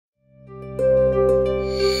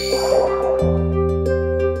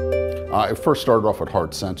I first started off with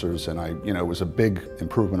heart sensors, and it was a big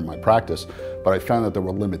improvement in my practice, but I found that there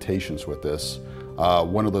were limitations with this.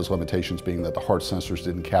 One of those limitations being that the heart sensors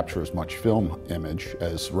didn't capture as much film image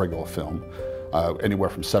as regular film, anywhere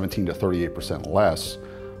from 17 to 38% less.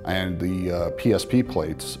 And the PSP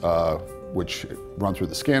plates, which run through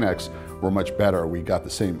the ScanX, were much better. We got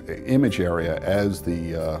the same image area as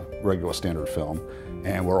the regular standard film,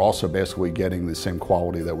 and we're also basically getting the same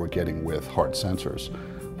quality that we're getting with heart sensors.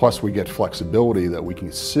 Plus we get flexibility that we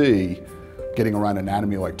can see getting around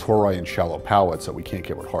anatomy like tori and shallow palates that we can't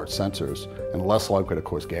get with heart sensors, and less likely to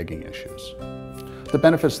cause gagging issues. The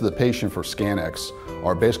benefits to the patient for ScanX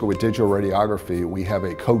are basically with digital radiography, we have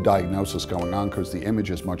a co-diagnosis going on because the image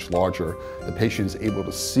is much larger. The patient is able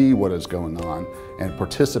to see what is going on and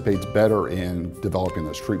participates better in developing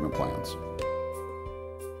those treatment plans.